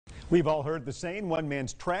We've all heard the saying, one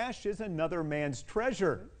man's trash is another man's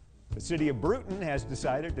treasure. The city of Brewton has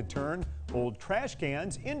decided to turn old trash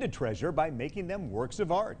cans into treasure by making them works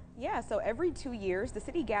of art. Yeah, so every 2 years, the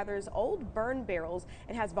city gathers old burn barrels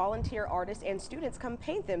and has volunteer artists and students come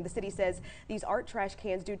paint them. The city says these art trash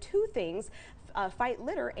cans do two things, fight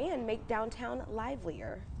litter and make downtown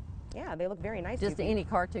livelier. Yeah, they look very nice. Just any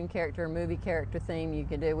cartoon character, movie character theme you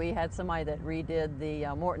can do. We had somebody that redid the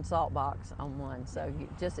Morton salt box on one. So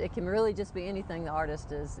it can really just be anything the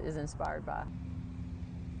artist is inspired by.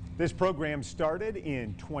 This program started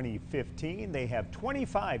in 2015. They have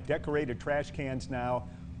 25 decorated trash cans now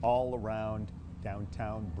all around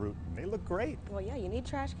downtown Brewton. They look great. Well, yeah, you need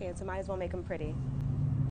trash cans, so might as well make them pretty.